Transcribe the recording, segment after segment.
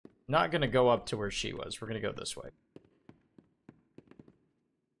not gonna go up to where she was. We're gonna go this way.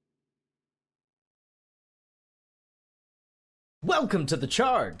 Welcome to the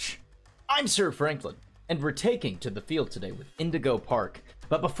charge! I'm Sir Franklin, and we're taking to the field today with Indigo Park.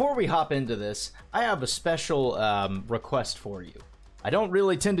 But before we hop into this, I have a special request for you. I don't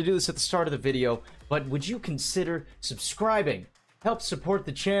really tend to do this at the start of the video, but would you consider subscribing? Help support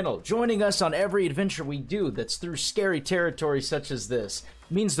the channel, joining us on every adventure we do that's through scary territory such as this.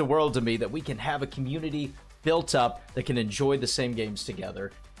 It means the world to me that we can have a community built up that can enjoy the same games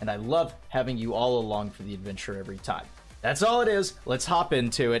together, and I love having you all along for the adventure every time. That's all it is. Let's hop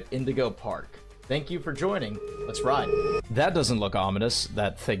into it. Indigo Park. Thank you for joining. Let's ride. That doesn't look ominous,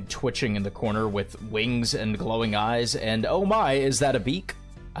 that thing twitching in the corner with wings and glowing eyes, and oh my, is that a beak?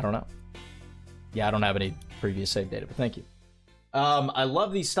 I don't know. Yeah, I don't have any previous save data, but thank you. I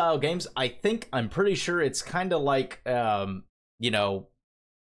love these style games. I'm pretty sure it's kind of like, you know,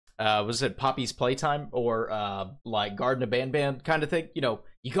 was it Poppy's Playtime or like Garden of Banban kind of thing? You know,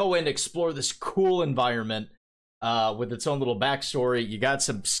 you go in, explore this cool environment with its own little backstory. You got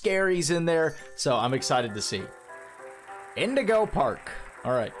some scaries in there, so I'm excited to see. Indigo Park.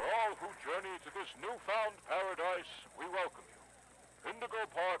 All right. For all who journey to this newfound paradise, we welcome you. Indigo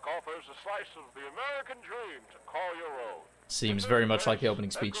Park offers a slice of the American dream to call your own. Seems very much like the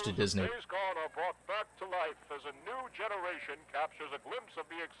opening speech to Disney. Days gone are brought back to life as a new generation captures a glimpse of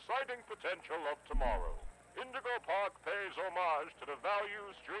the exciting potential of tomorrow. Indigo Park pays homage to the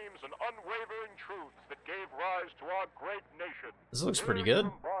values, dreams, and unwavering truths that gave rise to our great nation. This looks pretty good.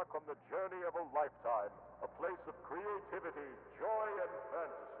 Embark on the journey of a lifetime, a place of creativity, joy, and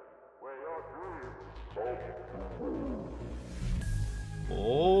fantasy, where your dreams.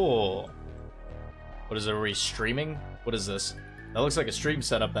 Oh. What is it? Are we streaming? What is this? That looks like a stream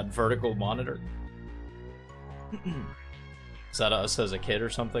setup, that vertical monitor. Is that us as a kid or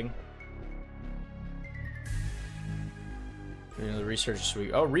something? You know, the research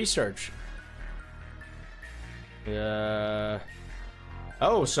suite. Oh, research. Oh,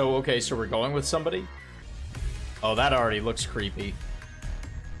 so, okay, so we're going with somebody? Oh, that already looks creepy.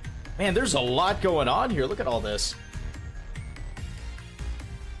 Man, there's a lot going on here. Look at all this.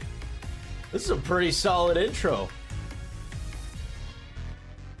 This is a pretty solid intro.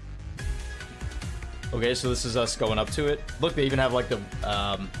 Okay, so this is us going up to it. Look, they even have like the,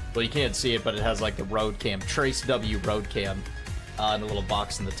 well, you can't see it, but it has like the road cam, Trace W road cam, in a little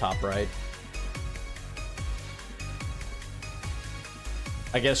box in the top right.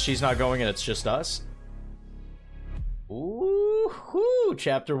 I guess she's not going and it's just us. Ooh,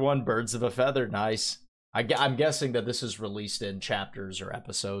 Chapter 1, Birds of a Feather, nice. I'm guessing that this is released in chapters or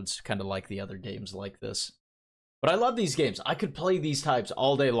episodes, kind of like the other games like this. But I love these games. I could play these types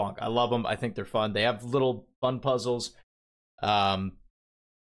all day long. I love them. I think they're fun. They have little fun puzzles. You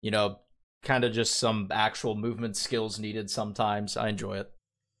know, kind of just some actual movement skills needed sometimes. I enjoy it.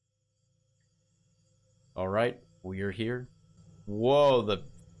 All right, we are here. Whoa, the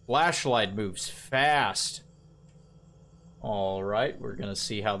flashlight moves fast. All right, we're going to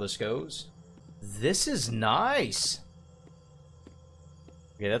see how this goes. This is nice.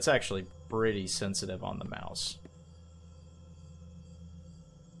 Okay, that's actually pretty sensitive on the mouse.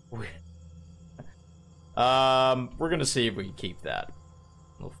 We're gonna see if we can keep that.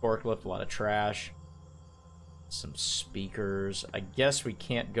 A little forklift, a lot of trash. Some speakers. I guess we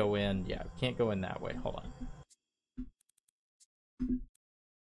can't go in. Yeah, we can't go in that way. Hold on.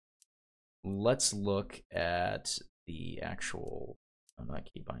 Let's look at the actual... I'm not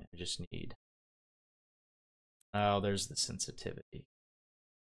keybinding. I just need... Oh, there's the sensitivity.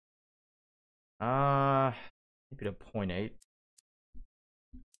 Maybe to 0.8.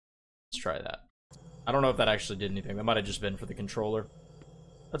 Let's try that. I don't know if that actually did anything. That might have just been for the controller.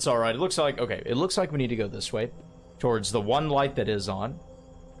 That's alright. It looks like... Okay, it looks like we need to go this way. Towards the one light that is on.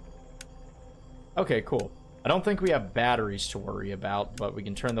 Okay, cool. I don't think we have batteries to worry about, but we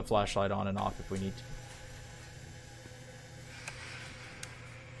can turn the flashlight on and off if we need to.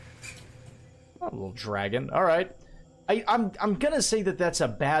 Oh, a little dragon. Alright. I'm gonna say that that's a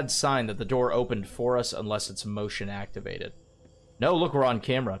bad sign that the door opened for us unless it's motion activated. No, look, we're on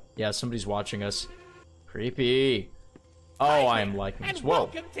camera. Yeah, somebody's watching us. Creepy. Oh, I am liking this. Whoa.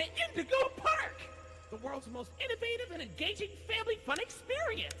 Welcome to Indigo Park, the world's most innovative and engaging family fun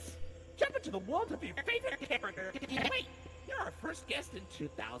experience. Jump into the world of your favorite character. Wait, you're our first guest in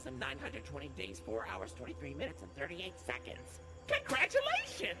 2,920 days, 4 hours, 23 minutes, and 38 seconds.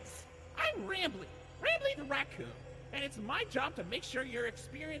 Congratulations! I'm Rambly the raccoon. And it's my job to make sure your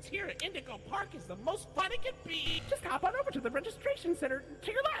experience here at Indigo Park is the most fun it can be. Just hop on over to the registration center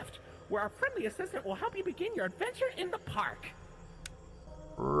to your left, where our friendly assistant will help you begin your adventure in the park.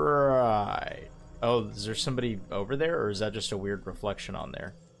 Right. Oh, is there somebody over there, or is that just a weird reflection on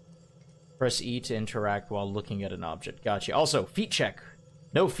there? Press E to interact while looking at an object. Gotcha. Also, feet check.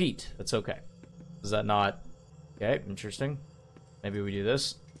 No feet. That's okay. Is that not... Okay, interesting. Maybe we do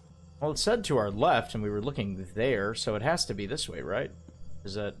this. Well, it said to our left, and we were looking there, so it has to be this way, right?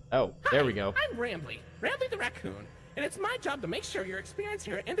 Is that... Oh, there we go. I'm Rambly the raccoon, and it's my job to make sure your experience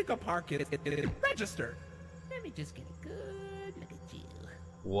here at Indigo Park is registered. Let me just get a good look at you.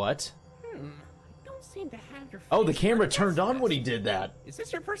 What? I don't seem to have your Oh, the face camera on turned on this when he list. did that. Is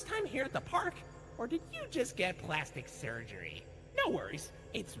this your first time here at the park, or did you just get plastic surgery? No worries,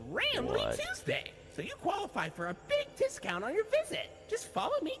 it's Rambly What? Tuesday, so you qualify for a big discount on your visit. Just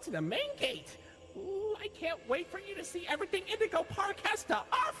follow me to the main gate. Ooh, I can't wait for you to see everything Indigo Park has to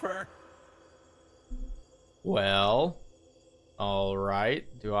offer. Well,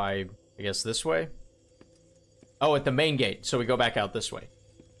 alright. Do I guess this way? Oh, at the main gate, so we go back out this way.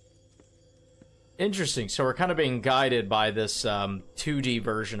 Interesting, so we're kind of being guided by this 2D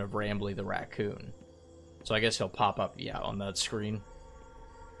version of Rambly the raccoon. So I guess he'll pop up, yeah, on that screen.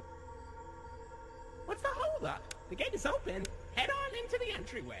 What's the holdup? The gate is open. Head on into the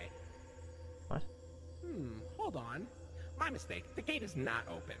entryway. What? Hold on. My mistake. The gate is not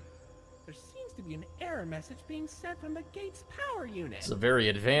open. There seems to be an error message being sent from the gate's power unit. It's a very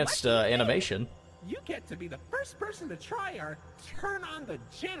advanced animation. You get to be the first person to try our turn on the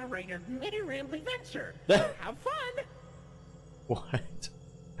generator mini Rambly venture. Have fun! What?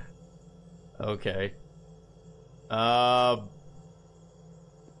 Okay. I'm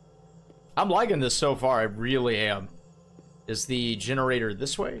liking this so far, I really am. Is the generator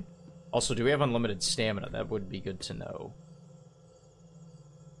this way? Also, do we have unlimited stamina? That would be good to know.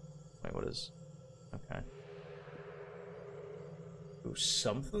 Wait, what is... Okay. Ooh,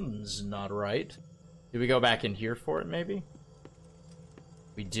 something's not right. Do we go back in here for it, maybe?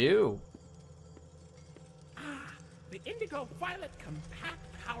 We do. The Indigo Violet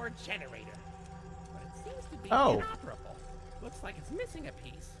Compact Power Generator. But it seems to be Oh. inoperable. Looks like it's missing a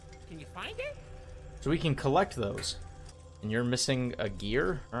piece. Can you find it? So we can collect those. And you're missing a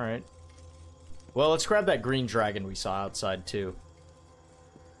gear? Alright. Well, let's grab that green dragon we saw outside, too.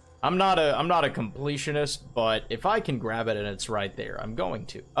 I'm not a completionist, but if I can grab it and it's right there, I'm going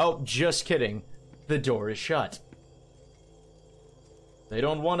to. Oh, just kidding. The door is shut. They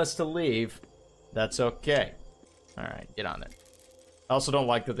don't want us to leave. That's okay. Alright, get on there. I also don't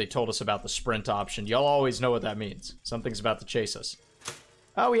like that they told us about the sprint option. Y'all always know what that means. Something's about to chase us.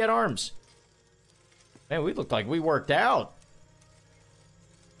 Oh, we had arms. Man, we looked like we worked out.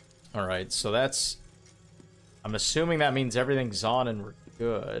 Alright, so that's... I'm assuming that means everything's on and we're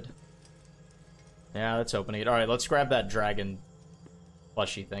good. Yeah, that's opening it. Alright, let's grab that dragon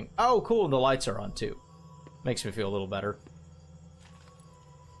plushie thing. Oh, cool, the lights are on too. Makes me feel a little better.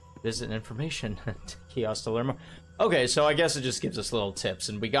 Visit information. Kiosk to learn more. Okay, so I guess it just gives us little tips,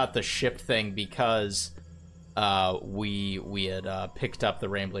 and we got the ship thing because we had picked up the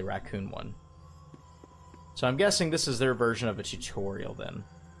Rambly Raccoon one. So I'm guessing this is their version of a tutorial then.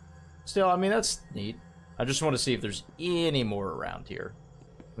 Still, I mean, that's neat. I just want to see if there's any more around here.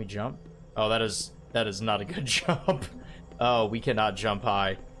 Can we jump? Oh, that is not a good jump. Oh, we cannot jump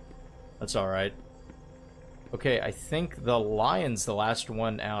high. That's alright. Okay, I think the lion's the last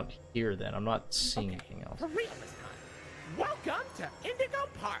one out here then. I'm not seeing anything else. For real this time. Welcome to Indigo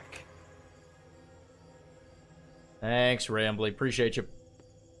Park. Thanks, Rambly. Appreciate you.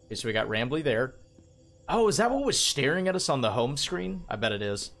 Okay, so we got Rambly there. Oh, is that what was staring at us on the home screen? I bet it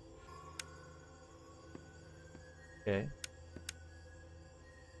is. Okay.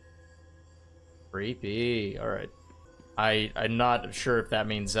 Creepy. Alright. I'm not sure if that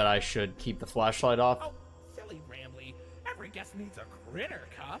means that I should keep the flashlight off. Oh, silly Rambly. Every guest needs a critter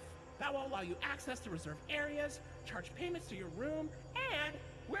cuff. That will allow you access to reserved areas, charge payments to your room, and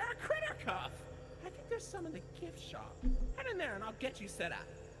wear a critter cuff. I think there's some in the gift shop. Head in there and I'll get you set up.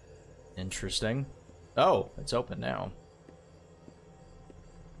 Interesting. Oh, it's open now.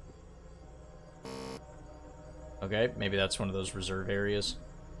 Okay, maybe that's one of those reserve areas.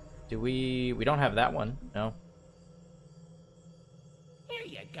 Do we don't have that one, no. Here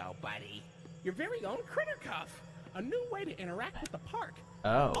you go, buddy. Your very own critter cuff. A new way to interact with the park.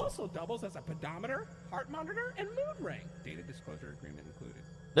 Oh. It also doubles as a pedometer, heart monitor, and mood ring. Data disclosure agreement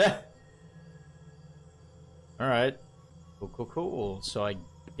included. Alright. Cool. So I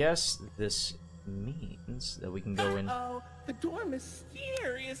guess this means that we can go in. Uh-oh, the door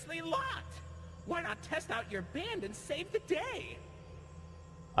mysteriously locked. Why not test out your band and save the day?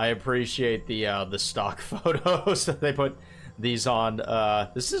 I appreciate the stock photos that they put these on.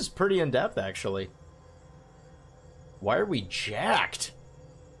 This is pretty in-depth, actually. Why are we jacked?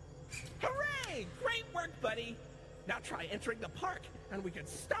 Hooray! work, buddy. Now try entering the park, and we can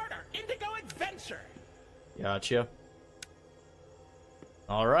start our Indigo adventure. Gotcha.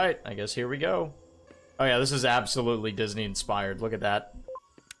 All right, I guess here we go. Oh yeah, this is absolutely Disney inspired. Look at that.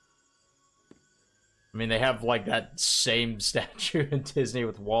 I mean, they have like that same statue in Disney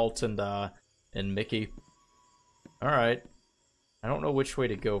with Walt and Mickey. All right. I don't know which way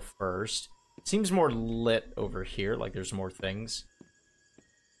to go first. It seems more lit over here, like there's more things.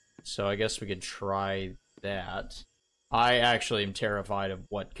 So I guess we could try that. I actually am terrified of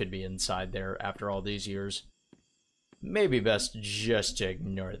what could be inside there after all these years. Maybe best just to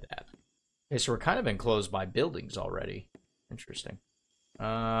ignore that. Okay, so we're kind of enclosed by buildings already. Interesting.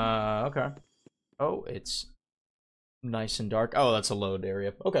 Okay. Oh, it's nice and dark. Oh, that's a load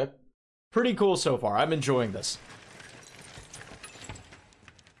area. Okay. Pretty cool so far. I'm enjoying this.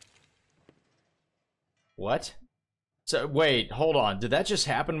 What? So, wait, hold on. Did that just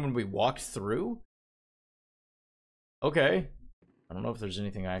happen when we walked through? Okay. I don't know if there's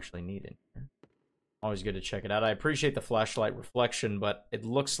anything I actually need in here. Always good to check it out. I appreciate the flashlight reflection, but it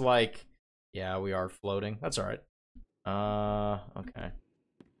looks like... Yeah, we are floating. That's alright. Okay.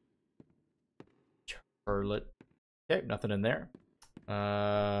 Turlet. Okay, nothing in there.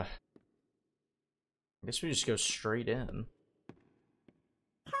 I guess we just go straight in.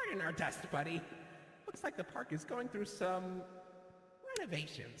 Pardon our dust, buddy. Looks like the park is going through some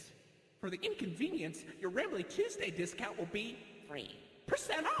renovations. For the inconvenience, your Rambly Tuesday discount will be 3%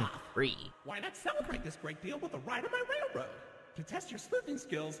 off. Free. Why not celebrate this great deal with a ride on my railroad? To test your sleuthing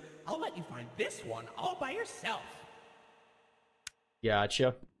skills, I'll let you find this one all by yourself.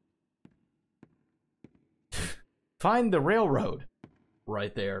 Gotcha. Find the railroad.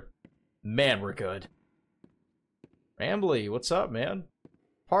 Right there. Man, we're good. Rambly, what's up, man?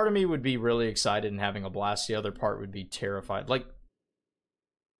 Part of me would be really excited and having a blast. The other part would be terrified. Like,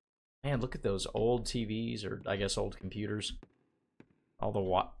 man, look at those old TVs, or I guess old computers. All the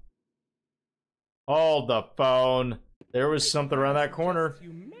what? Hold the phone. There was something around that corner.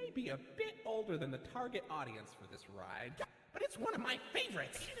 You may be a bit older than the target audience for this ride, but it's one of my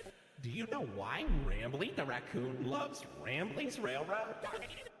favorites. Do you know why Rambly the raccoon loves Rambly's Railroad?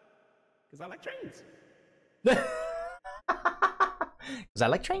 Because I like trains. Because I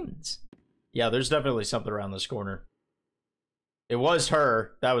like trains. Yeah, there's definitely something around this corner. It was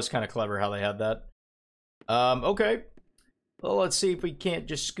her. That was kind of clever how they had that. Okay. Well, let's see if we can't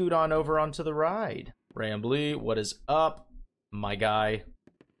just scoot on over onto the ride. Rambly, what is up, my guy?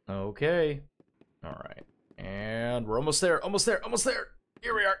 Okay. Alright. And we're almost there, almost there, almost there.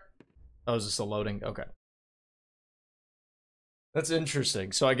 Here we are. Oh, is this a loading? Okay. That's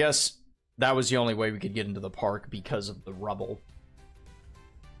interesting. So I guess that was the only way we could get into the park because of the rubble.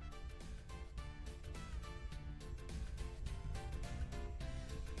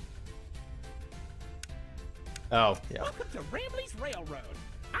 Oh, yeah. Welcome to Rambly's Railroad.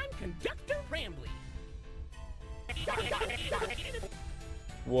 I'm Conductor Rambly.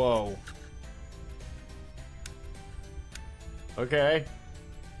 Whoa. Okay.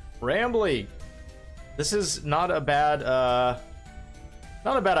 Rambly. This is not a bad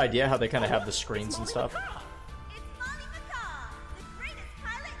idea how they kind of have the screens and stuff. It's Molly McCaw, the greatest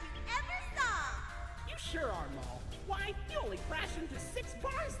pilot you ever saw. You sure are, Maul. Why, you only crashed into 6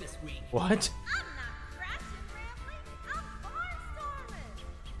 bars this week. What? I'm not crashing, Rambly. I'm barnstorming.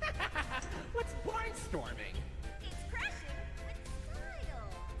 What's barnstorming? It's crashing with style.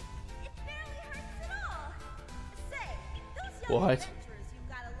 It barely hurts at all. Say, those young What? adventurers you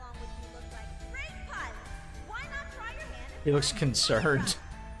got along with you look like great pilots. Why not try your hand at He looks flying concerned.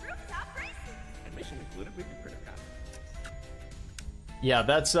 rooftop racing? Admission included with your critter cop. Yeah,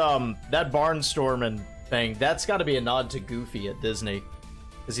 that's that barnstorming thing. That's got to be a nod to Goofy at Disney,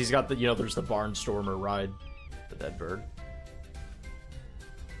 because he's got the, you know, there's the Barnstormer ride, the dead bird.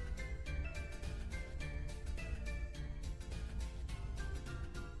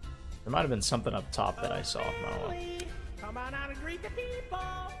 There might have been something up top that I saw. I don't know. Rambly, come on out and greet the people.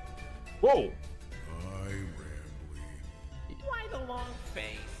 Whoa! Hi, Rambly. Why the long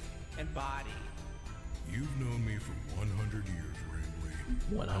face and body? You've known me for 100 years,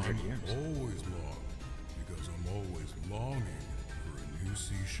 Rambly. 100 I'm years. always long, because I'm always longing for a new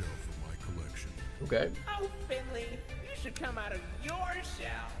seashell for my collection. Okay. Oh, Finley, you should come out of your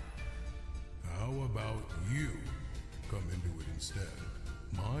shell. How about you come into it instead?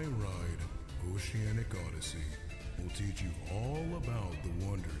 My ride, Oceanic Odyssey, will teach you all about the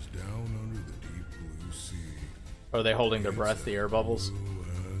wonders down under the deep blue sea. Are they holding their breath, the air bubbles? Blue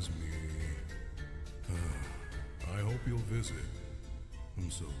as me. I hope you'll visit. I'm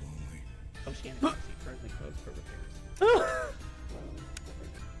so lonely. Oceanic Odyssey currently closed for repairs.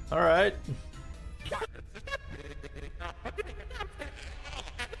 Alright.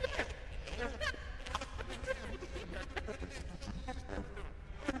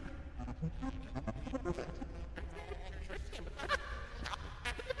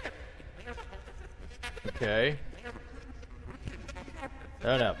 Okay.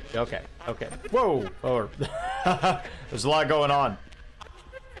 Oh no. Okay. Okay. Whoa! Oh. There's a lot going on.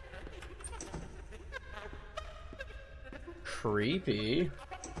 Creepy.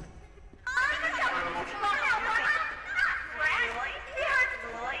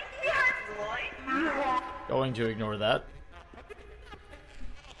 Going to ignore that.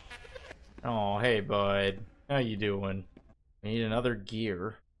 Oh, hey, bud. How you doing? We need another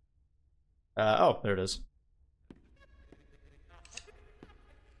gear. Oh, there it is.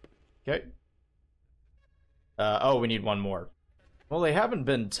 Okay. Oh, we need one more. Well, they haven't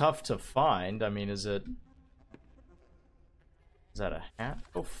been tough to find. I mean, is that a hat?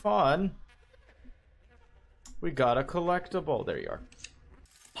 Oh, fun. We got a collectible. There you are.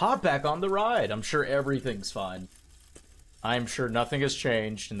 Hop back on the ride. I'm sure everything's fine. I'm sure nothing has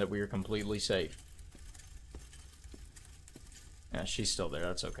changed and that we are completely safe. Yeah, she's still there.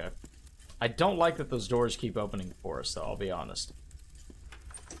 That's okay. I don't like that those doors keep opening for us, though. I'll be honest.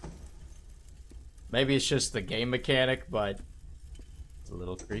 Maybe it's just the game mechanic, but it's a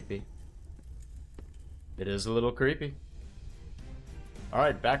little creepy. It is a little creepy.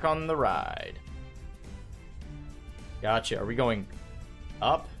 Alright, back on the ride. Gotcha. Are we going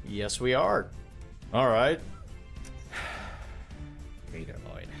up? Yes, we are. Alright. Hey there,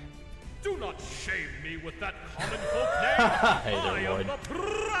 Lloyd. Do not shame me with that common folk name. Hey there, I am Lloyd. the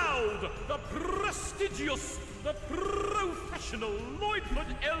proud, the prestigious, the professional Lloydwood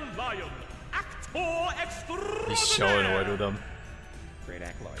L. Lion, actor extraordinaire. He's so annoyed with him. Great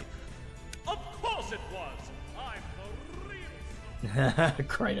act, Lloyd. Of course it was. I'm the real.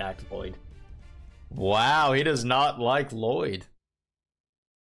 Great act, Lloyd. Wow, he does not like Lloyd.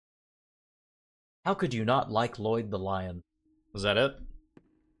 How could you not like Lloyd the Lion? Was that it?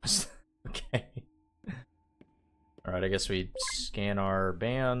 Okay. Alright, I guess we scan our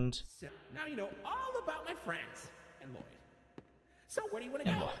band. So, now you know all about my friends and Lloyd. So, where do you want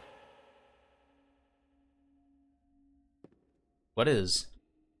to go? What is?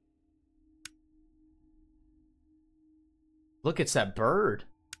 Look, it's that bird.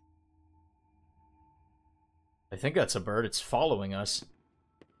 I think that's a bird. It's following us.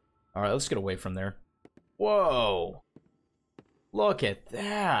 Alright, let's get away from there. Whoa! Look at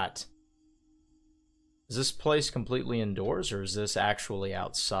that! Is this place completely indoors, or is this actually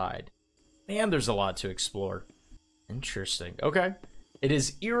outside? Man, there's a lot to explore. Interesting. Okay. It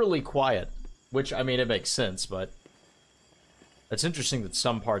is eerily quiet, which, I mean, it makes sense, but it's interesting that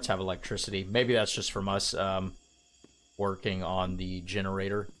some parts have electricity. Maybe that's just from us working on the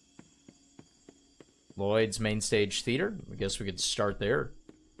generator. Lloyd's Main Stage Theater. I guess we could start there.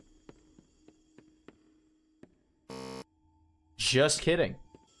 Just kidding.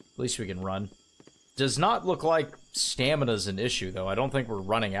 At least we can run. Does not look like stamina's an issue, though. I don't think we're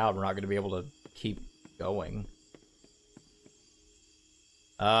running out. We're not going to be able to keep going.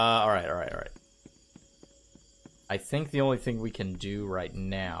 Alright. I think the only thing we can do right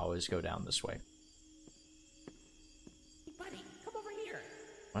now is go down this way. Hey, buddy, come over here.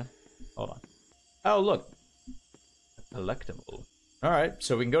 What? Hold on. Oh, look. A collectible. Alright,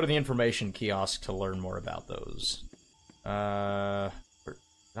 so we can go to the information kiosk to learn more about those. Where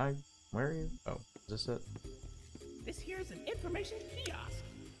are you? Oh, is this it? This here's an information kiosk.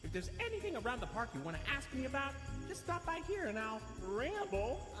 If there's anything around the park you want to ask me about, just stop by here and I'll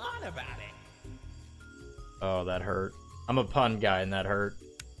ramble on about it. Oh, that hurt. I'm a pun guy and that hurt.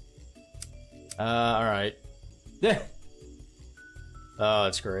 Alright. Oh,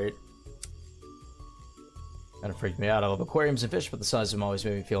 that's great. Kind of freaked me out. I love aquariums and fish, but the size of them always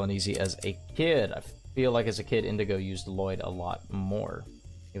made me feel uneasy as a kid. I feel like as a kid, Indigo used Lloyd a lot more.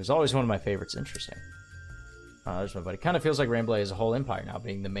 He was always one of my favorites. Interesting. Oh, there's my buddy. Kind of feels like Ramblay is a whole empire now,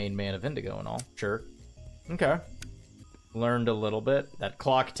 being the main man of Indigo and all. Sure. Okay. Learned a little bit. That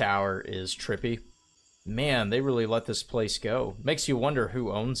clock tower is trippy. Man, they really let this place go. Makes you wonder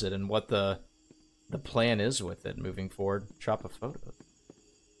who owns it and what the plan is with it moving forward. Chop a photo.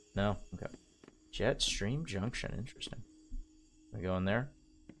 No? Okay. Jetstream Junction. Interesting. Can we go in there?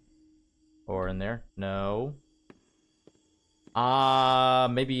 Or in there? No.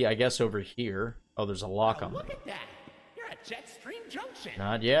 Maybe, I guess, over here. Oh, there's a lock on it. Look at that. You're at Jetstream Junction.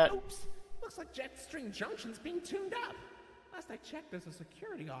 Not yet. Oops. Looks like Jetstream Junction's being tuned up. Last I checked, there's a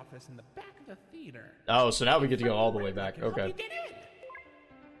security office in the back of the theater. Oh, so now we get to go all the way back. Help Okay. you get in.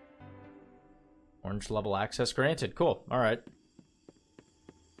 Orange level access granted. Cool. Alright.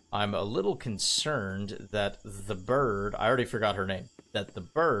 I'm a little concerned that the bird, I already forgot her name, that the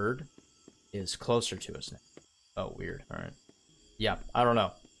bird is closer to us now. Oh, weird. All right. Yeah, I don't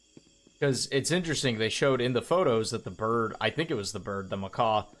know. Because it's interesting, they showed in the photos that the bird, I think it was the bird, the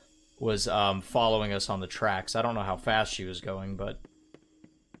macaw, was following us on the tracks. I don't know how fast she was going, but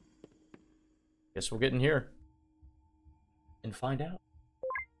guess we'll get in here and find out.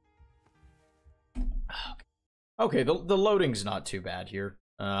 Okay, the loading's not too bad here.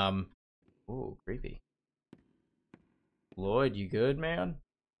 Ooh, creepy. Lloyd, you good, man?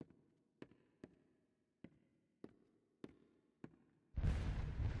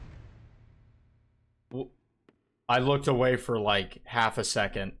 I looked away for like half a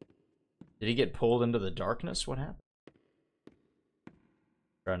second. Did he get pulled into the darkness? What happened?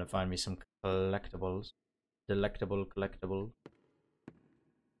 Trying to find me some collectibles. Delectable collectible.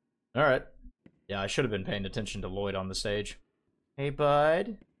 Alright. Yeah, I should have been paying attention to Lloyd on the stage. Hey,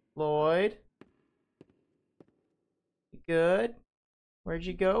 bud. Lloyd? You good? Where'd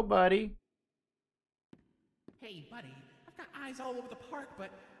you go, buddy? Hey, buddy, I've got eyes all over the park,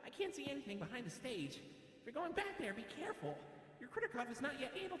 but I can't see anything behind the stage. If you're going back there, be careful. Your critter cuff is not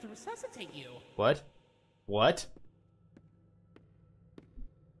yet able to resuscitate you. What? What?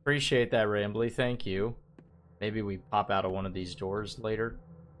 Appreciate that, Rambly. Thank you. Maybe we pop out of one of these doors later.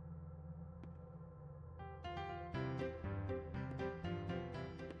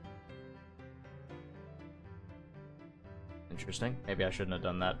 Interesting. Maybe I shouldn't have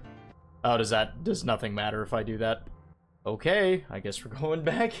done that. Oh, does nothing matter if I do that? Okay, I guess we're going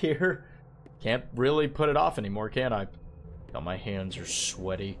back here. Can't really put it off anymore, can I? God, my hands are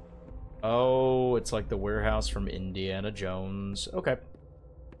sweaty. Oh, it's like the warehouse from Indiana Jones. Okay.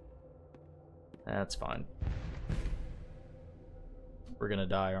 That's fine. We're gonna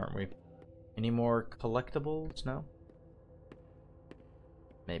die, aren't we? Any more collectibles? No?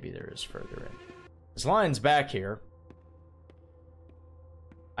 Maybe there is further in. This line's back here.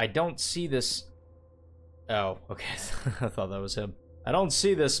 I don't see this... Oh, okay. I thought that was him. I don't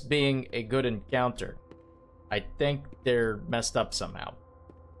see this being a good encounter. I think they're messed up somehow.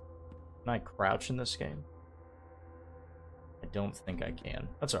 Can I crouch in this game? I don't think I can.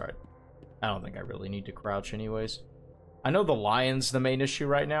 That's alright. I don't think I really need to crouch anyways. I know the lion's the main issue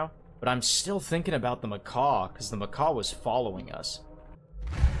right now, but I'm still thinking about the macaw, because the macaw was following us.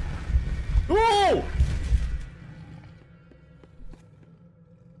 Ooh!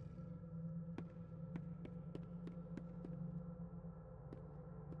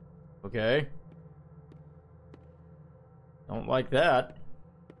 Okay. Don't like that.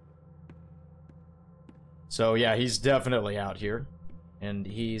 So yeah, he's definitely out here. And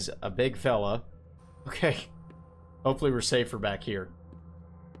he's a big fella. Okay. Hopefully we're safer back here.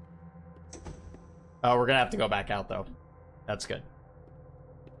 Oh, we're gonna have to go back out though. That's good.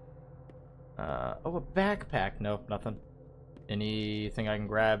 Oh, a backpack. Nope, nothing. Anything I can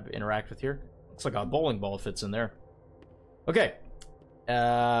grab, interact with here? Looks like a bowling ball fits in there. Okay.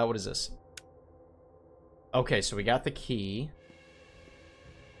 What is this? Okay, so we got the key.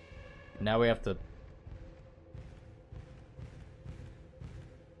 Now we have to...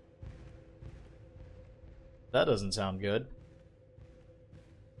 That doesn't sound good.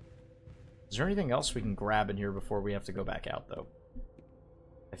 Is there anything else we can grab in here before we have to go back out, though?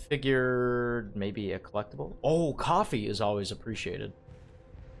 I figured maybe a collectible? Oh, coffee is always appreciated.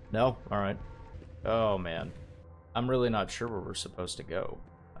 No? Alright. Oh, man. I'm really not sure where we're supposed to go.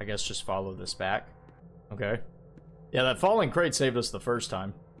 I guess just follow this back. Okay. Yeah, that falling crate saved us the first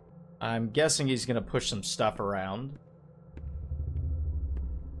time. I'm guessing he's gonna push some stuff around.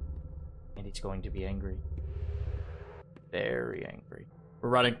 And he's going to be angry. Very angry. We're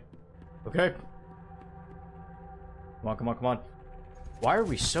running. Okay. Come on, come on, come on. Why are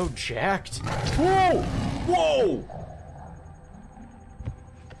we so jacked? Whoa! Whoa!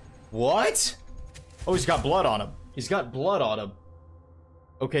 What? Oh, he's got blood on him. He's got blood on him.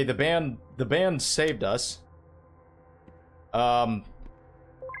 Okay, the band saved us. And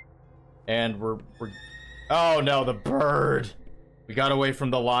we're oh no, the bird. We got away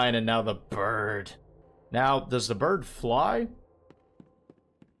from the lion and now the bird. Now, does the bird fly?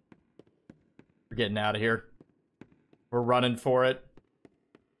 We're getting out of here. We're running for it.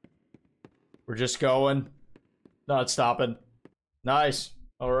 We're just going. Not stopping. Nice.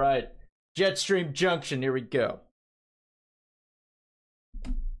 All right. Jetstream Junction, here we go.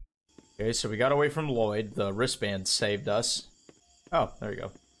 Okay, so we got away from Lloyd. The wristband saved us. Oh, there you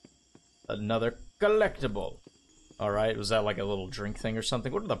go. Another collectible. Alright, was that like a little drink thing or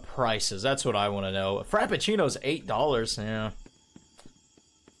something? What are the prices? That's what I want to know. A Frappuccino's $8. Yeah.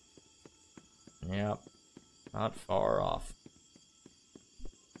 Yep. Not far off.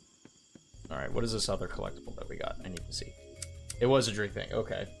 Alright, what is this other collectible that we got? I need to see. It was a drink thing.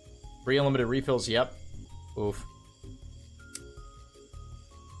 Okay. Free unlimited refills. Yep. Oof.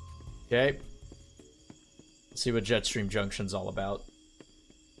 Okay. Let's see what Jetstream Junction's all about.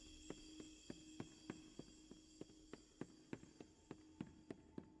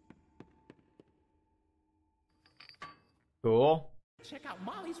 Cool. Check out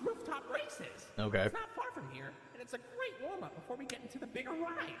Molly's rooftop races. Okay. It's not far from here, and it's a great warm-up before we get into the bigger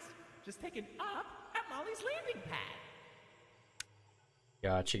rides. Just take an up at Molly's landing pad.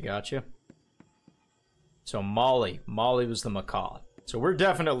 Gotcha. So Molly was the macaw. So we're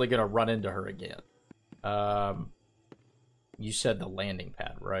definitely gonna run into her again. You said the landing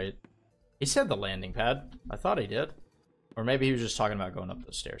pad, right? He said the landing pad. I thought he did. Or maybe he was just talking about going up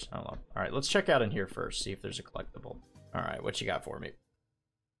those stairs. I don't know. Alright, let's check out in here first, see if there's a collectible. Alright, what you got for me?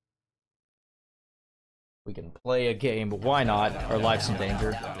 We can play a game, but why not? Our life's in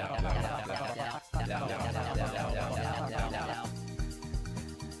danger.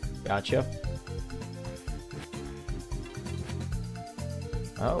 Gotcha.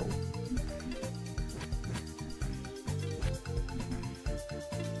 Oh.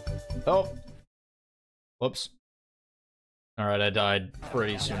 Oh. Whoops. Alright, I died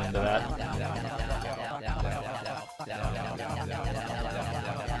pretty soon into that.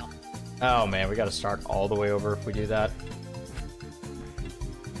 Oh man, we gotta start all the way over if we do that.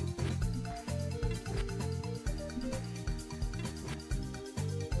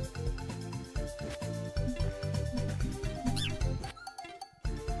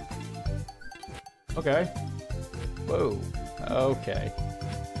 Okay. Whoa. Okay.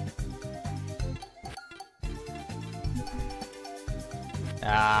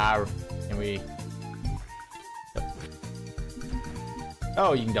 Ah, can we...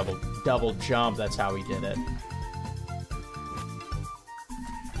 Oh, you can double jump. That's how he did it.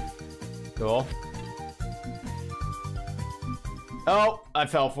 Cool. Oh, I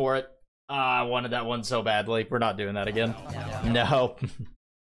fell for it. I wanted that one so badly. We're not doing that again. No.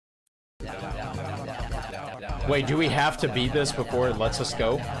 Wait, do we have to beat this before it lets us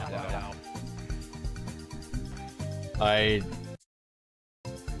go?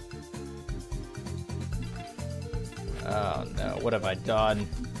 Oh no, what have I done?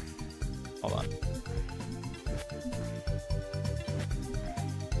 Hold on.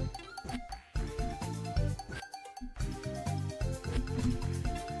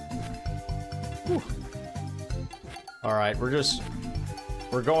 Alright,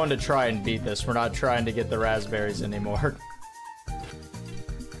 we're going to try and beat this. We're not trying to get the raspberries anymore.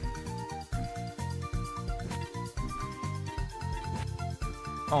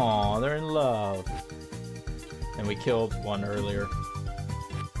 Aw, they're in love. And we killed one earlier.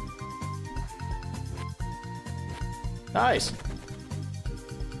 Nice!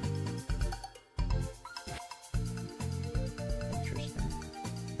 Interesting.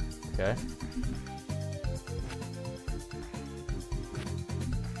 Okay.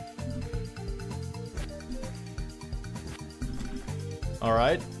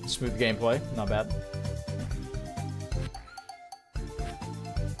 Alright, smooth gameplay, not bad.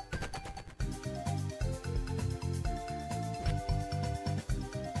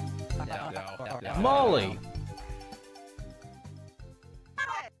 Molly!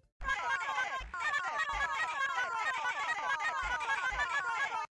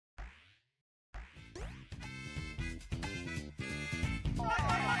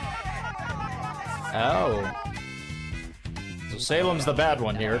 Oh. So Salem's the bad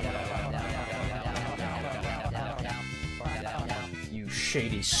one here. You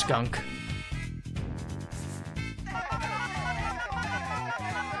shady skunk.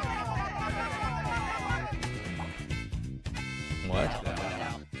 What?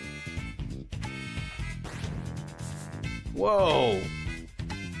 Whoa!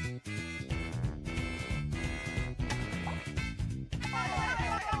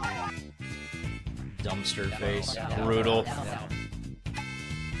 Dumpster face. Brutal.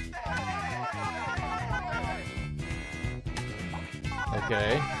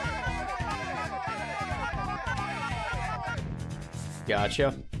 Okay.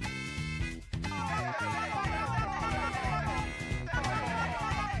 Gotcha.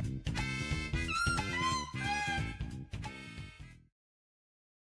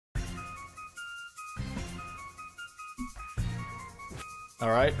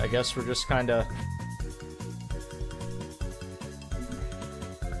 Alright, I guess we're just kinda...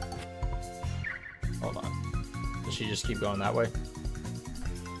 Hold on. Does she just keep going that way?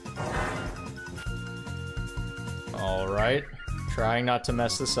 Alright. Trying not to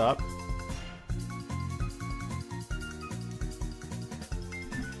mess this up.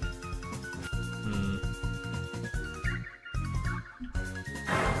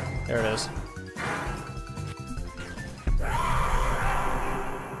 There it is.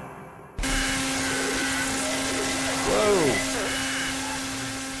 Whoa.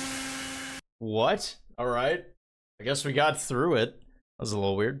 What? Alright. I guess we got through it. That was a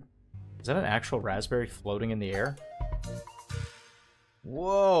little weird. Is that an actual raspberry floating in the air?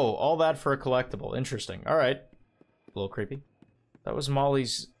 Whoa, all that for a collectible. Interesting. Alright. A little creepy. That was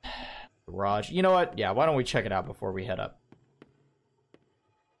Molly's garage. You know what? Yeah, why don't we check it out before we head up?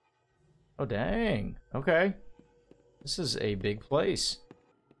 Oh, dang. Okay. This is a big place.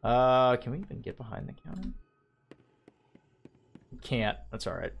 Can we even get behind the counter? We can't. That's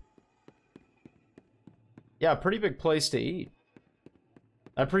alright. Yeah, pretty big place to eat.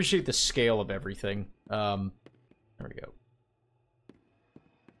 I appreciate the scale of everything. There we go.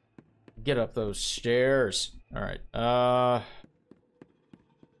 Get up those stairs. Alright,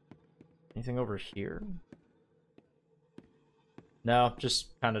 anything over here? No,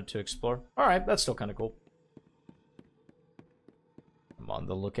 just kind of to explore. Alright, that's still kind of cool. I'm on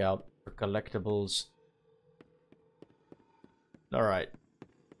the lookout for collectibles. Alright.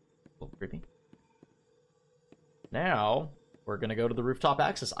 A little creepy. Now, we're gonna go to the rooftop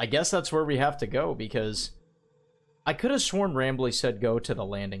access. I guess that's where we have to go, because I could have sworn Rambly said go to the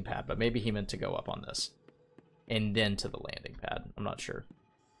landing pad, but maybe he meant to go up on this. And then to the landing pad. I'm not sure.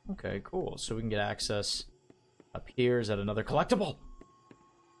 Okay, cool. So we can get access up here. Is that another collectible?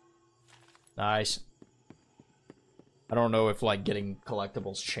 Nice. I don't know if, like, getting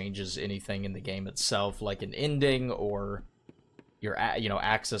collectibles changes anything in the game itself, like an ending or your, you know,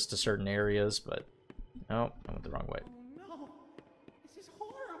 access to certain areas, but... No, I went the wrong way. Oh no, this is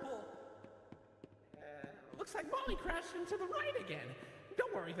horrible. Looks like Molly crashed into the right again.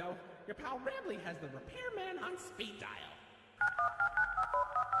 Don't worry though, your pal Rambly has the repairman on speed dial.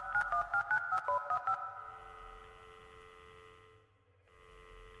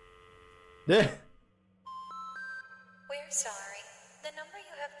 Yeah. We're sorry. The number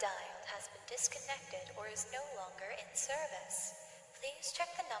you have dialed has been disconnected or is no longer in service. Please check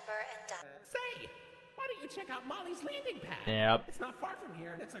the number and dial. Say, why don't you check out Molly's landing pad? Yep. It's not far from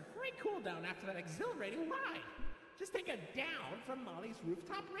here, and it's a great cool down after that exhilarating ride. Just take a down from Molly's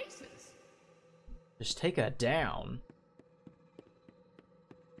rooftop races. Just take a down.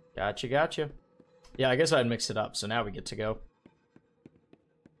 Gotcha, gotcha. Yeah, I guess I'd mix it up, so now we get to go.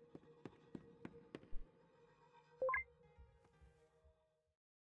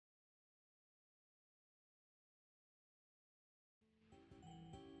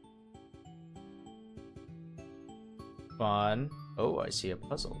 Fun. Oh, I see a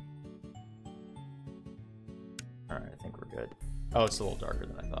puzzle. Alright, I think we're good. Oh, it's a little darker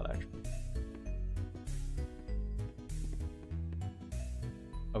than I thought, actually.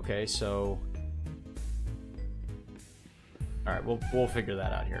 Okay, so... Alright, we'll figure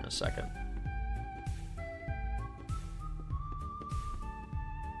that out here in a second.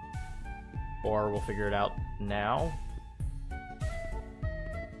 Or we'll figure it out now.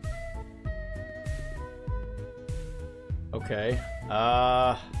 Okay.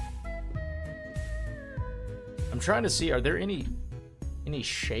 I'm trying to see, are there any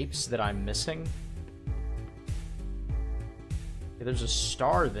shapes that I'm missing? Okay, there's a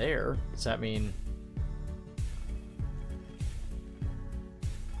star there. Does that mean...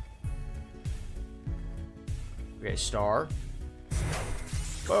 Okay, star.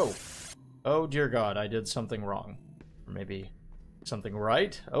 Whoa. Oh, dear God, I did something wrong. Or maybe something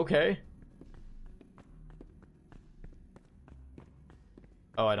right? Okay.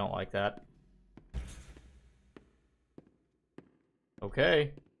 Oh, I don't like that.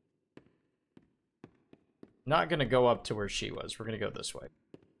 Okay. Not gonna go up to where she was. We're gonna go this way.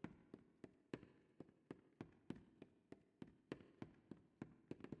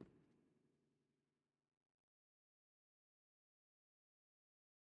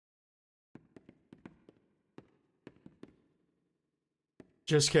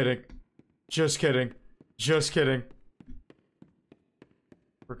 Just kidding. Just kidding. Just kidding.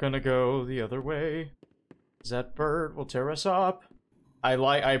 We're gonna go the other way. That bird will tear us up. I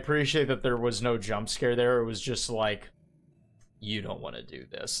appreciate that there was no jump scare there. It was just like, you don't want to do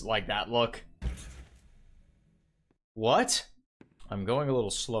this. Like that look. What? I'm going a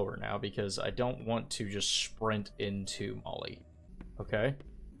little slower now because I don't want to just sprint into Molly. Okay.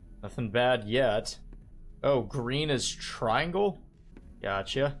 Nothing bad yet. Oh, green is triangle?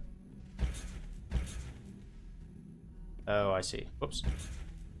 Gotcha. Oh, I see. Whoops.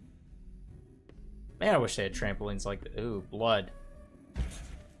 Man, I wish they had trampolines like that. Ooh, blood.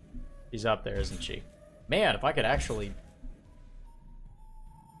 She's up there, isn't she? Man, if I could actually...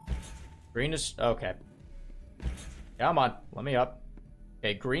 Green is... Okay. Come on, let me up.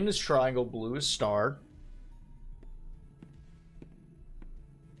 Okay, green is triangle, blue is star.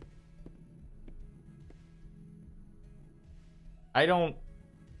 I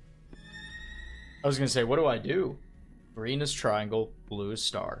was gonna say, what do I do? Green is triangle, blue is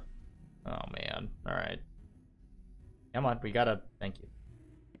star. Oh, man. Alright. Come on, we gotta... Thank you.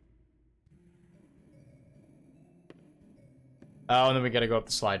 Oh, and then we gotta go up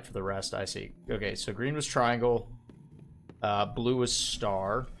the slide for the rest, I see. Okay, so green was triangle. Blue was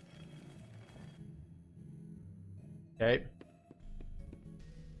star. Okay.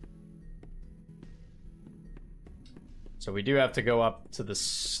 So we do have to go up to the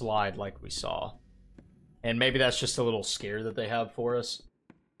slide like we saw. And maybe that's just a little scare that they have for us.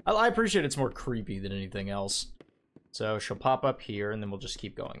 I appreciate it's more creepy than anything else. So she'll pop up here, and then we'll just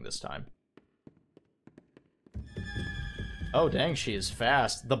keep going this time. Oh, dang, she is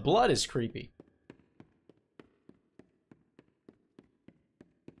fast. The blood is creepy.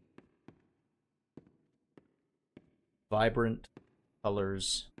 Vibrant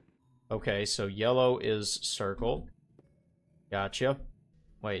colors. Okay, so yellow is circle. Gotcha.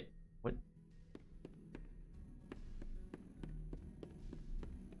 Wait, what?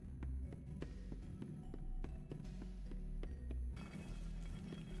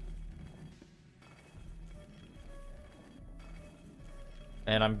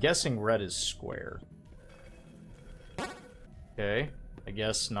 And I'm guessing red is square. Okay, I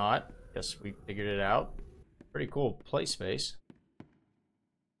guess not. Guess we figured it out. Pretty cool play space.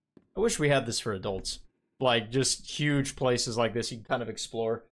 I wish we had this for adults. Like, just huge places like this you can kind of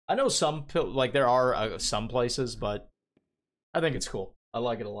explore. I know some, like, there are some places, but I think it's cool. I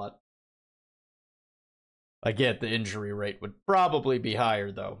like it a lot. I get the injury rate would probably be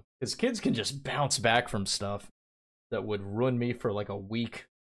higher, though. Because kids can just bounce back from stuff that would ruin me for, like, a week.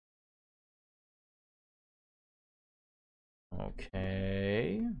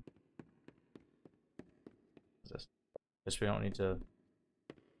 Okay. What's this? Guess we don't need to...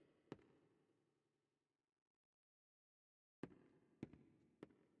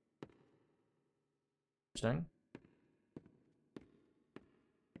 Interesting.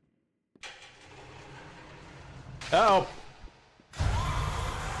 Oh!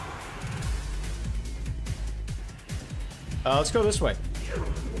 Let's go this way.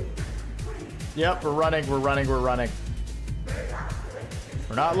 Yep, we're running, we're running, we're running.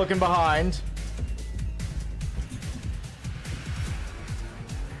 We're not looking behind.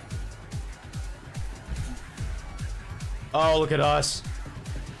 Oh, look at us.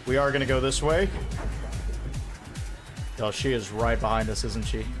 We are gonna go this way. Oh, she is right behind us, isn't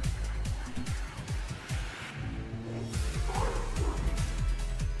she?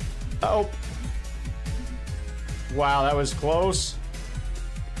 Uh-oh. Wow, that was close.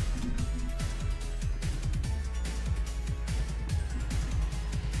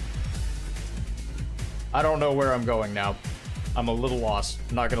 I don't know where I'm going now. I'm a little lost,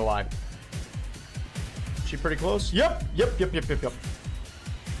 not gonna lie. She pretty close? Yep.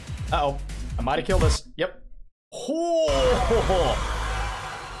 Uh-oh. I might have killed us. Yep. Oh.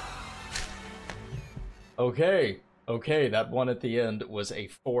 Okay. Okay, that one at the end was a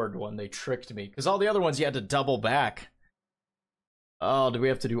forward one. They tricked me. Because all the other ones you had to double back. Oh, do we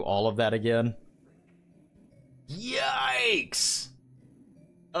have to do all of that again? Yikes!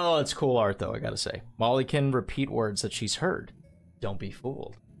 Oh, it's cool art, though, I gotta say. Molly can repeat words that she's heard. Don't be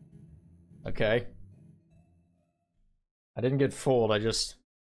fooled. Okay. I didn't get fooled, I just...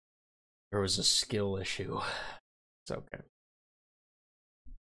 There was a skill issue. It's okay.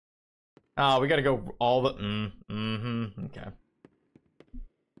 Oh, we gotta go all the... okay.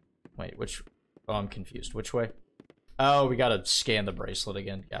 Wait, which... Oh, I'm confused. Which way? Oh, we gotta scan the bracelet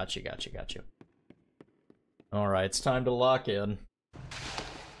again. Gotcha. Alright, it's time to lock in.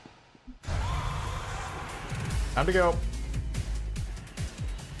 Time to go.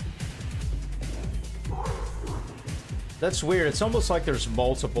 That's weird. It's almost like there's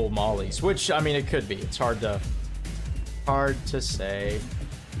multiple Mollys, which, I mean, it could be. It's hard to say.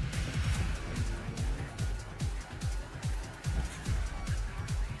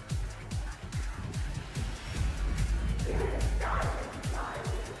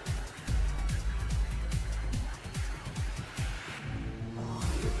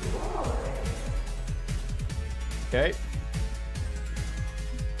 Okay.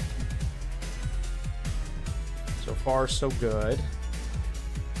 So far, so good.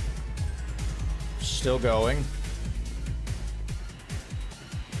 Still going.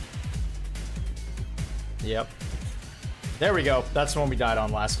 Yep. There we go. That's the one we died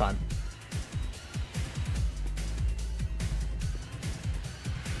on last time.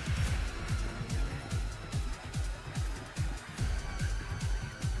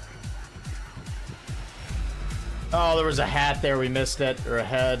 Oh, there was a hat there. We missed it. Or a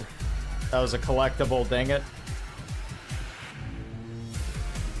head. That was a collectible. Dang it.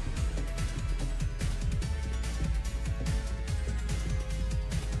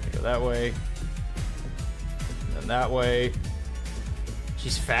 Go that way. And then that way.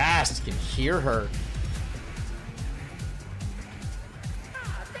 She's fast. You can hear her.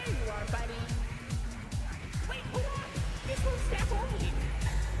 Ah, there you are, buddy. Wait, hold on. This one's staff only.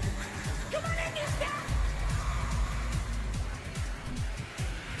 Come on in, new staff.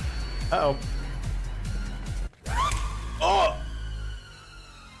 Uh-oh. Oh!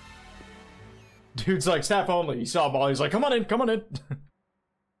 Dude's like, staff only. He saw a ball. He's like, come on in, come on in.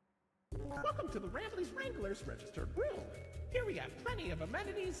 Welcome to the Rambley's Wranglers registered room. Here we have plenty of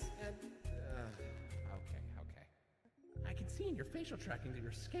amenities and... Okay. I can see in your facial tracking that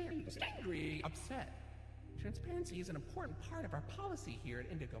you're scared, angry, upset. Transparency is an important part of our policy here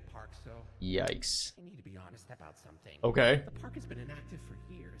at Indigo Park, so... Yikes. I need to be honest about something. Okay. The park has been inactive for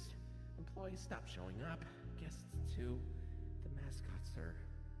years. Employees stopped showing up, guests too. The mascots are...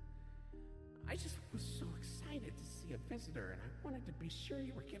 I just was so excited to see a visitor, and I wanted to be sure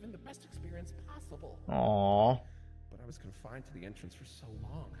you were given the best experience possible. Aww. But I was confined to the entrance for so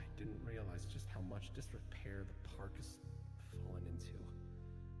long, I didn't realize just how much disrepair the park has fallen into.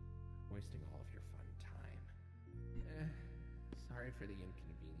 Wasting all of your fun time. Sorry for the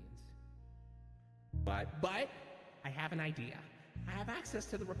inconvenience. But I have an idea. I have access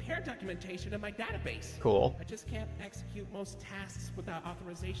to the repair documentation in my database. Cool. I just can't execute most tasks without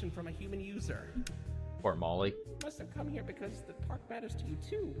authorization from a human user. Poor Molly. You must have come here because the park matters to you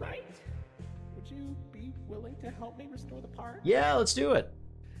too, right? Would you be willing to help me restore the park? Yeah, let's do it.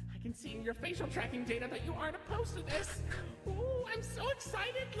 I can see in your facial tracking data that you aren't opposed to this. Ooh, I'm so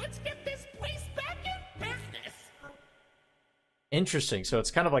excited. Let's get this place back in business. Interesting. So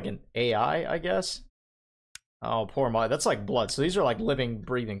it's kind of like an AI, I guess. Oh, poor Molly. That's like blood. So these are like living,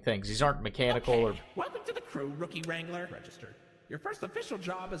 breathing things. These aren't mechanical or... Welcome to the crew, Rookie Wrangler. Registered. Your first official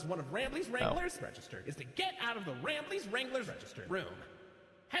job as one of Rambley's Wranglers, registered, is to get out of the Rambley's Wranglers registered room.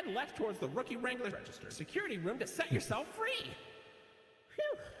 Head left towards the Rookie Wrangler registered security room to set yourself free.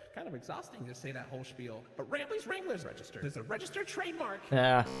 Phew, kind of exhausting to say that whole spiel, but Rambley's Wranglers registered is a registered trademark.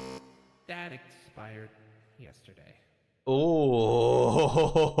 Yeah. That expired yesterday. Oh.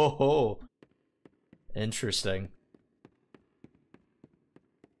 Interesting.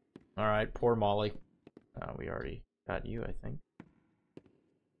 Alright, poor Molly. We already got you, I think.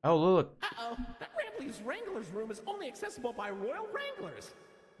 Oh, look. Uh-oh, that Rambley's Wranglers room is only accessible by Royal Wranglers.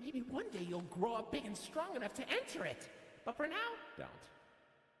 Maybe one day you'll grow up big and strong enough to enter it. But for now,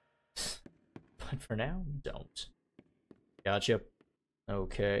 don't. But for now, don't. Gotcha.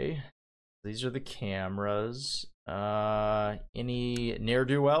 Okay. These are the cameras. Any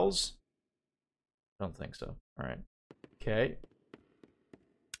ne'er-do-wells? Don't think so. Alright. Okay.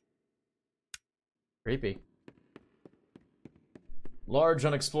 Creepy. Large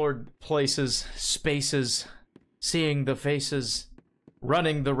unexplored places, spaces, seeing the faces,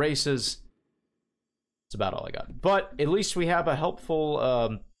 running the races. That's about all I got. But at least we have a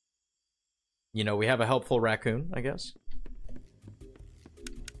helpful, you know, we have a helpful raccoon, I guess.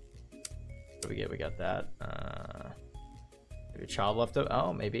 What do we get? We got that. Maybe a child left out.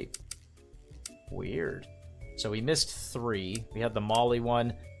 Oh, maybe. Weird. So we missed 3. We had the Molly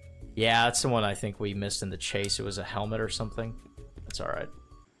one. Yeah, that's the one I think we missed in the chase. It was a helmet or something. That's alright.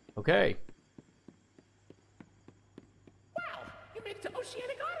 Okay. Wow, you made it to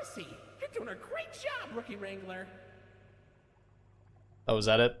Oceanic Odyssey. You're doing a great job, Rookie Wrangler. Oh, is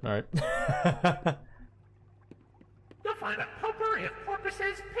that it? Alright. You'll find a potpourri of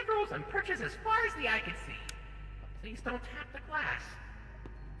porpoises, pickerels, and perches as far as the eye can see. But please don't tap the glass.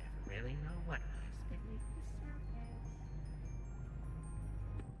 Never really know what lies beneath the surface.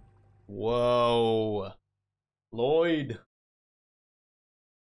 Whoa. Lloyd.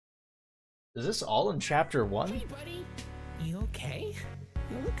 Is this all in chapter 1? Hey, buddy. You okay?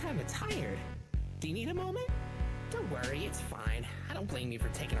 You look kind of tired. Do you need a moment? Don't worry, it's fine. I don't blame you for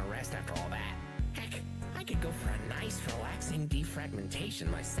taking a rest after all that. Heck, I could go for a nice, relaxing defragmentation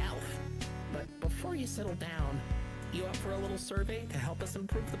myself. But before you settle down, you up for a little survey to help us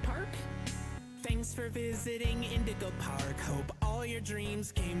improve the park? Thanks for visiting Indigo Park. Hope all your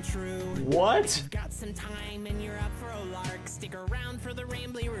dreams came true. What? If you've got some time and you're up for a lark, stick around for the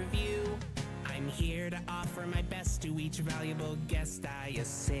Rambley review. I'm here to offer my best to each valuable guest I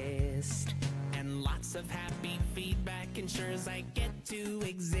assist. And lots of happy feedback ensures I get to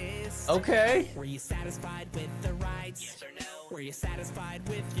exist. Okay. Were you satisfied with the rides? Yes or no? Were you satisfied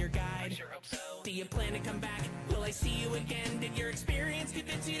with your guide? I sure hope so. Do you plan to come back? Will I see you again? Did your experience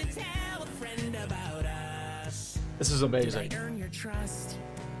convince you to tell a friend about us? This is amazing. Did I earn your trust?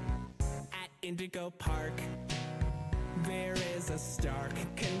 At Indigo Park, there is a stark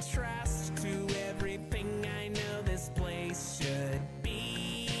contrast to everything I know this place should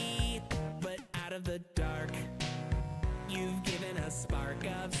be. But out of the dark, you've given a spark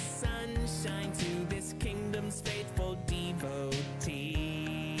of sunshine to this kingdom's faithful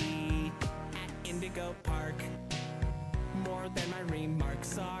devotee. At Indigo Park, more than my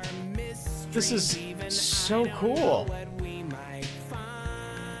remarks are mysteries. This is Even so I don't cool. know what we might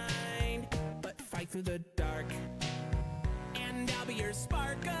find, but fight through the dark, and I'll be your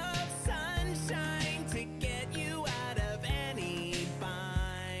spark of sunshine to get you out of any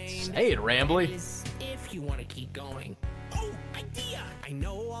bind. Say it, Rambly. That is if you want to keep going. Oh, idea! I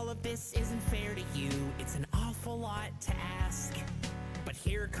know all of this isn't fair to you. It's an awful lot to ask. But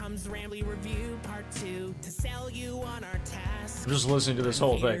here comes Rambly Review Part 2 to sell you on our task. I'm just listening to this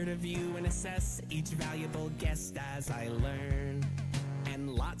whole Here thing. to view and assess each valuable guest as I learn.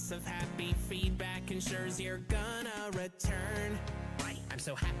 And lots of happy feedback ensures you're gonna return. Right. I'm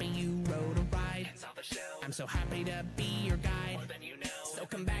so happy you rode a ride. I'm so happy to be your guide. More than you know. So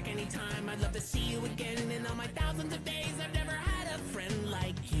come back anytime. I'd love to see you again. In all my thousands of days, I've never had a friend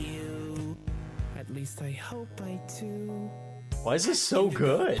like you. At least I hope I do. Why is this so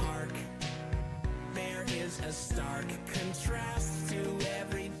good? Park, there is a stark contrast to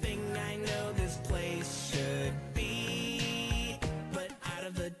everything I know this place should be. But out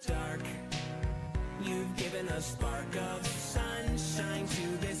of the dark, you've given a spark of sunshine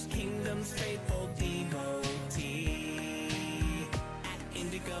to this kingdom's faithful devotee. At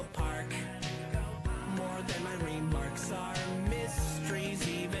Indigo Park, more than my remarks are mysteries.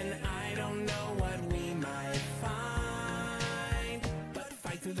 Even I don't know what we might find, but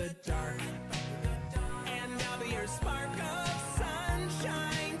fight through the dark, and I'll be your spark of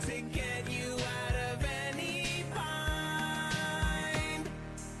sunshine to get you out of any bind.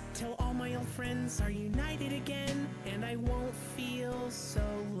 Till all my old friends are united again, and I won't feel so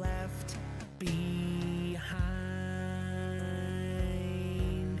left behind.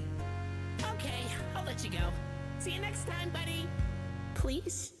 Okay, I'll let you go. See you next time, buddy.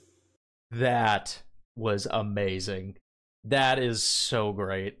 Please? That was amazing. That is so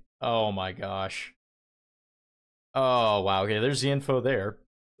great. Oh my gosh. Oh, wow. Okay, there's the info there.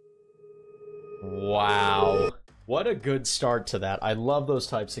 Wow. What a good start to that. I love those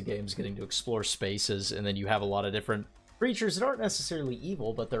types of games, getting to explore spaces, and then you have a lot of different creatures that aren't necessarily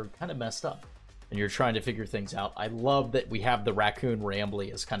evil, but they're kind of messed up. And you're trying to figure things out. I love that we have the raccoon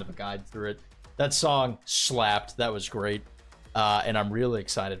Rambly as kind of a guide through it. That song slapped. That was great. And I'm really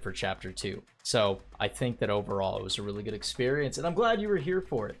excited for Chapter 2. So I think that overall it was a really good experience, and I'm glad you were here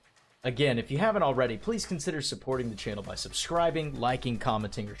for it. Again, if you haven't already, please consider supporting the channel by subscribing, liking,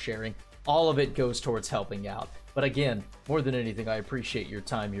 commenting, or sharing. All of it goes towards helping out. But again, more than anything, I appreciate your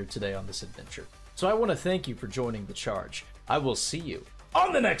time here today on this adventure. So I want to thank you for joining the charge. I will see you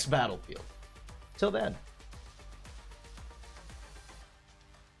on the next battlefield. Till then.